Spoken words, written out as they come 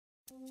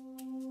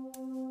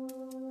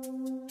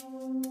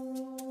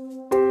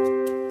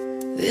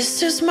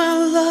This is my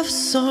love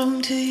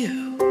song to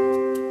you.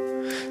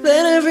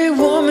 Let every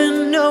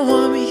woman know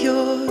I'm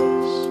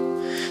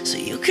yours, so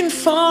you can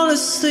fall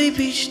asleep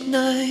each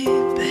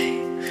night,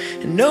 babe,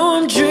 and know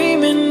I'm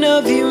dreaming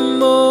of you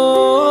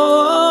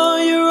more.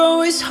 You're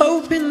always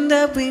hoping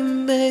that we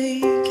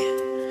make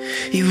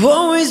it. You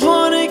always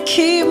wanna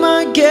keep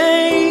my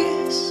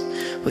gaze,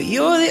 but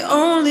you're the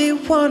only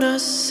one I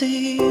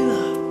see,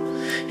 love,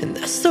 and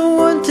that's the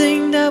one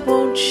thing that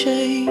won't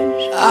change.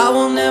 I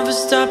will never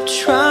stop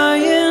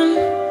trying,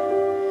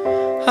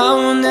 I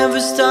will never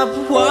stop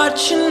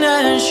watching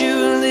as you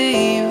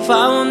leave.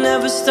 I will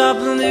never stop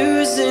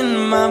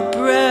losing my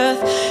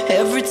breath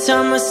every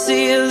time I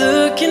see you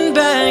looking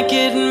back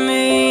at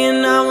me.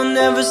 And I will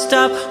never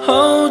stop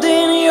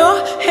holding your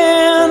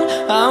hand,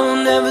 I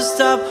will never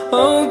stop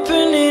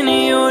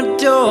opening your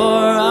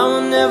door. I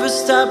will never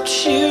stop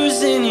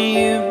choosing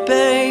you,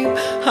 babe.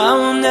 I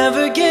will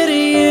never get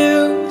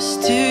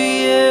used to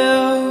you.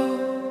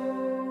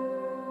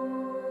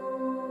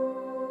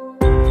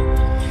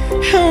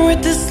 And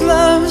with this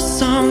love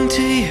song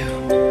to you,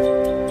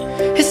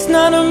 it's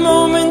not a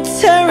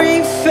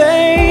momentary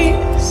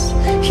phase.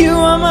 You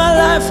are my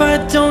life, I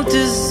don't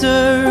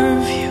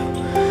deserve you,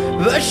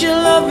 but you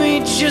love me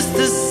just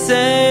the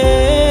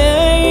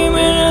same.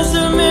 And as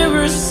the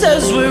mirror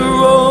says we're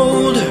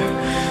older,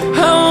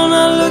 I will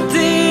not look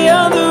the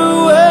other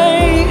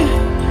way.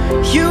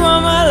 You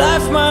are my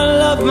life, my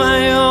love,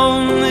 my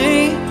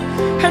only,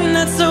 and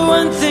that's the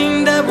one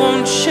thing that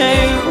won't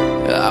change.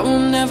 I will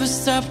never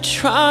stop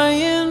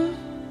trying,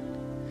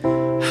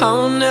 I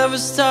will never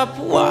stop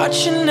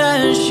watching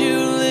as you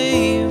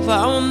leave.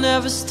 I will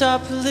never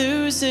stop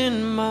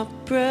losing my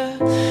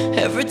breath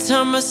every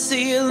time I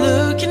see you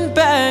looking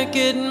back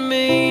at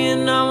me.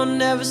 And I will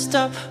never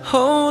stop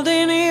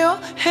holding your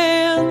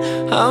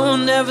hand, I will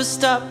never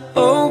stop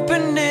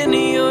opening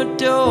your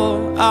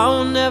door. I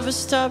will never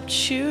stop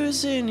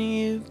choosing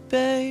you,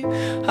 babe.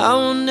 I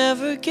will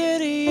never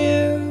get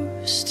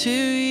used to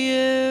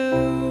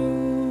you.